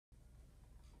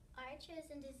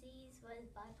chosen disease was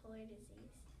bipolar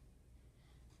disease.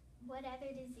 What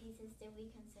other diseases did we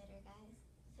consider, guys?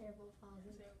 Cerebral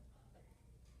palsy.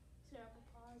 Cerebral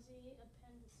palsy,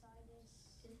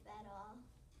 appendicitis. Is that all?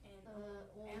 And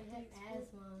we had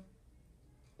asthma.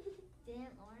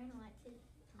 Didn't Lauren want to?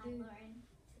 Hi, Lauren.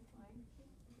 This is Lauren.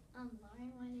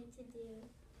 Lauren wanted to do.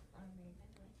 Lauren Marie, by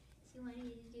the way. She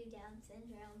wanted to do Down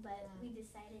syndrome, but we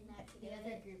decided not to do it. The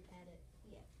other group had it.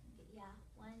 Yeah.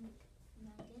 One. No,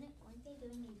 weren't they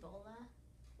doing Ebola?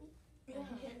 Yeah.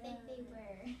 I think they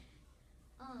were.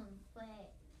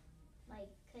 But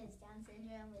like, cause Down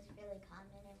syndrome was really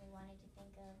common, and we wanted to think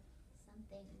of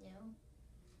something new.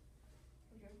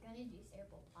 We were gonna do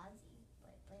cerebral palsy,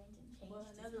 but Brandon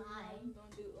changed his mind. We're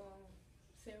gonna do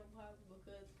cerebral palsy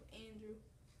because Andrew.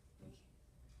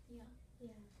 Yeah.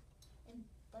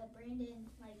 But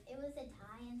Brandon, like, it was a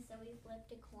tie, and so we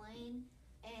flipped a coin,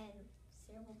 and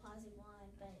cerebral palsy won,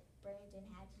 but Brandon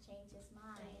had to change his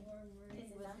mind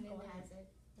because his uncle has it.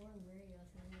 Lauren Marie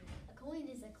wasn't in it. A coin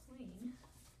is a coin.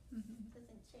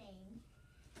 Doesn't change.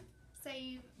 So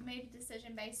you made a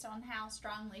decision based on how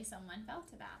strongly someone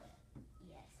felt about it.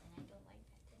 Yes, and I don't like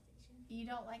that decision. You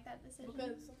don't like that decision?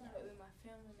 Because somebody in my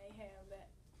family, they have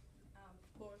that. Of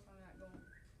course, I'm going to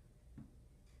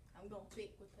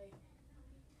pick what they have.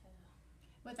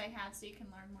 What they have, so you can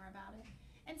learn more about it.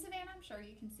 And Savannah, I'm sure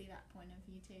you can see that point of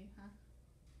view too, huh?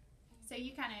 So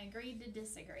you kind of agreed to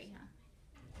disagree, huh?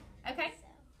 Okay.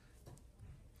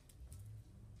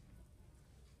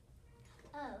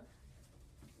 So,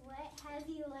 what have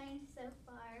you learned so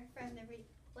far from the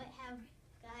what have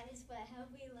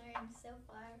we learned so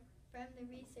far from the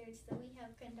research that we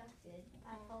have conducted?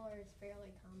 Bipolar is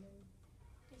fairly common.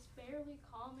 It's fairly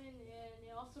common, and it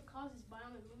also causes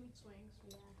violent mood swings.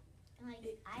 Yeah. And like,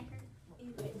 I heard.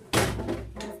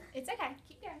 It's okay.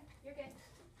 Keep going. You're good.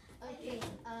 Okay.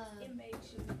 It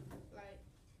makes you like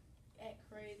act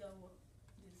crazy over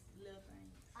just little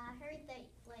things. I heard that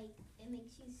like it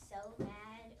makes you so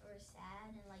mad or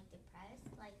sad and like depressed.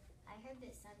 Like, I heard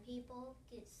that some people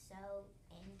get so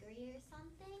angry or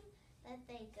something that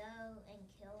they go and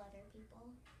kill other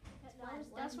people.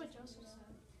 That's what Joseph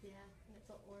said. Yeah, that's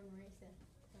what Lauren Marie said.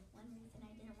 One reason I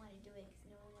didn't want to do it because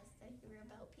no one wants to hear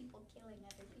about people killing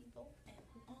other people. And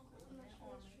uncle in that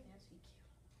army, that's he killed.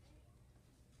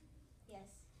 Yes,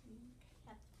 you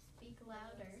have to speak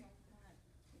louder. I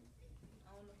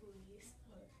don't know who he is,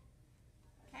 but.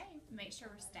 Okay. Make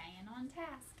sure we're staying on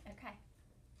task. Okay.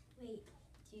 Wait,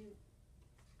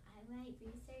 I might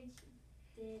research.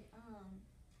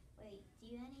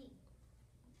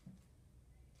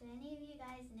 Do any of you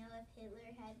guys know if Hitler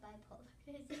had bipolar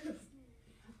disease?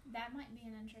 That might be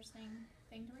an interesting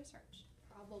thing to research.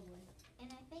 Probably.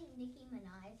 And I think Nicki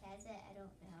Minaj has it. I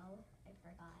don't know. I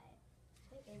forgot. I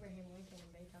think Abraham Lincoln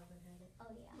and Beethoven had it.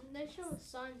 Oh yeah. They showed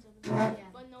signs of it,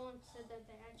 but no one said that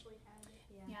they actually had it.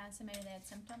 Yeah, so maybe they had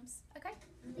symptoms. Okay.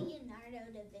 Leonardo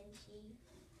da Vinci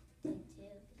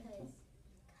did too because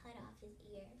cut off his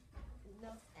ear.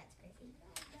 No, That's crazy.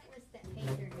 that was that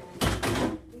painter guy.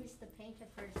 Who's the painter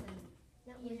person?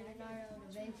 That was Leonardo da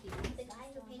Vinci. The guy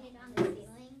who painted on the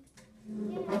ceiling.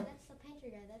 Yeah, that's the painter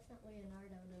guy. That's not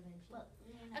Leonardo da Vinci. Well,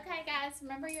 Okay, guys,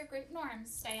 remember your group norms.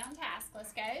 Stay on task.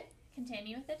 Let's go.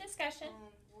 Continue with the discussion.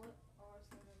 What are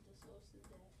some of the sources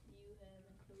that you have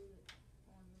included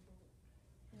on the book?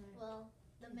 Well,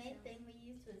 the main thing we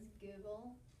used was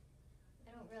Google.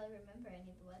 I don't really remember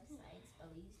any of the websites,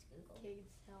 but we used Google.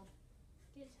 Kids Help.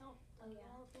 Kids help. Oh yeah.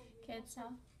 Kids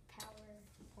help.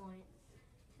 PowerPoint.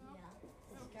 Yeah.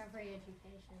 Discovery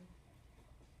Education.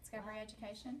 Discovery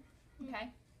Education.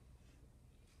 Okay.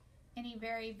 Any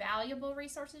very valuable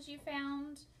resources you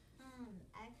found?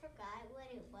 I forgot what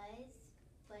it was,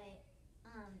 but it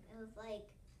was like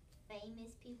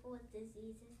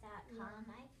famouspeoplewithdiseases.com,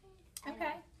 I think.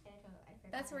 Okay. I forgot.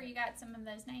 That's where you got some of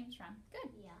those names from. Good.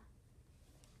 Yeah.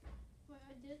 Well,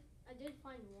 I did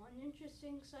find one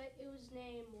interesting site. It was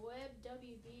named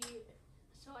WebWB,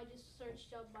 so I just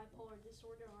searched up bipolar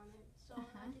disorder on it. So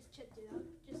I just checked it out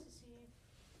just to see.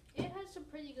 It had some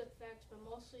pretty good facts, but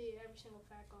mostly every single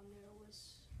fact on there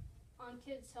was on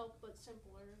Kids Help, but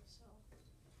simpler. So.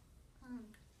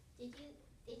 Did you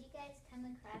guys come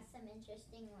across some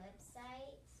interesting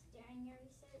websites during your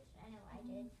research? I know I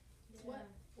did. What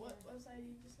website did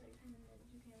you just say that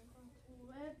you came across?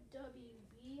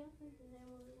 WebWB, I think the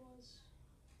name of it was.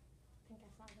 I think I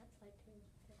saw that site too.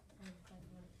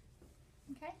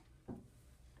 Okay.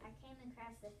 I came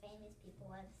across the famous people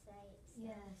website. So.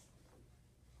 Yes.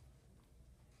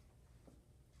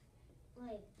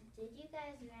 Like, did you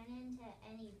guys run into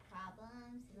any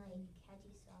problems? Like, how'd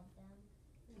you solve them?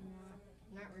 No,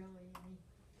 not really.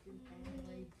 Too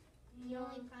badly.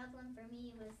 only problem for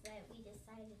me was that we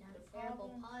decided on The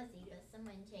cerebral problem- palsy, but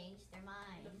someone changed their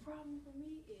mind. The problem for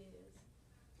me is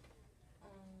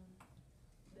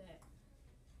that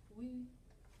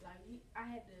I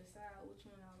had to decide which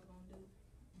one I was gonna do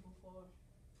before.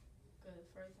 Cause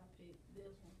first I picked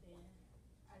this one, then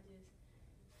I just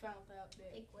found out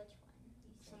that Pick which one?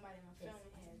 You said. somebody in my this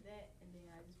family one. had that, and then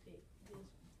I just picked this one.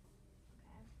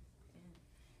 Okay. And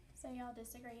So y'all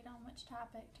disagreed on which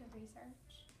topic to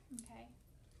research. Okay.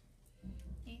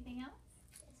 Anything else?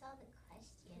 That's all the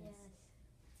questions. Yes.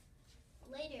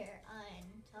 Later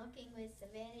on, talking with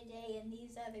Savannah Day and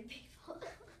these other people.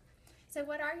 So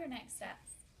what are your next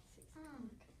steps?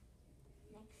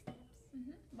 Next steps.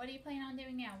 What do you plan on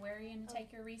doing now? Where are you going to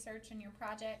take your research and your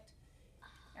project?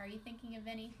 Are you thinking of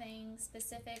anything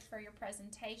specific for your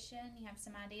presentation? You have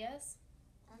some ideas?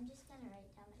 I'm just gonna write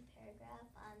down my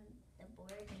paragraph on the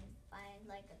board and find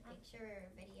like a picture or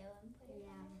a video and put it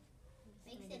Yeah. on. Just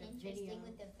Makes make it a interesting video.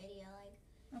 with the video. Like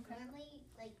Okay. normally,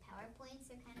 like PowerPoints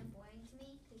are kind of boring to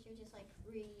me because you're just like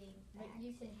reading But facts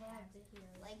you can and have facts.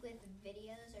 videos. Like with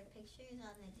videos or pictures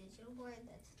on the digital board,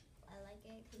 I like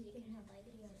it because you can have like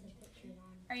videos and pictures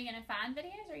on. Are you going to find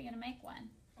videos or are you going to make one?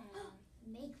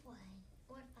 make one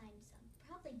or find some.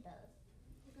 Probably both.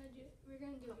 We're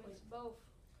gonna do a mix of both.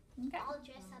 Okay. I'll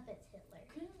dress up as Hitler.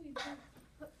 couldn't we do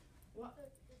what?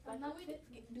 I'm Like, not could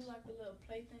we do like a little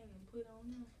play thing and put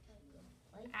on there?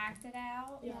 Like Act it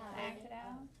out. Yeah. Act it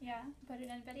out. Yeah. Put it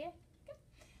in video. Good.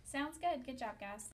 Sounds good. Good job, guys.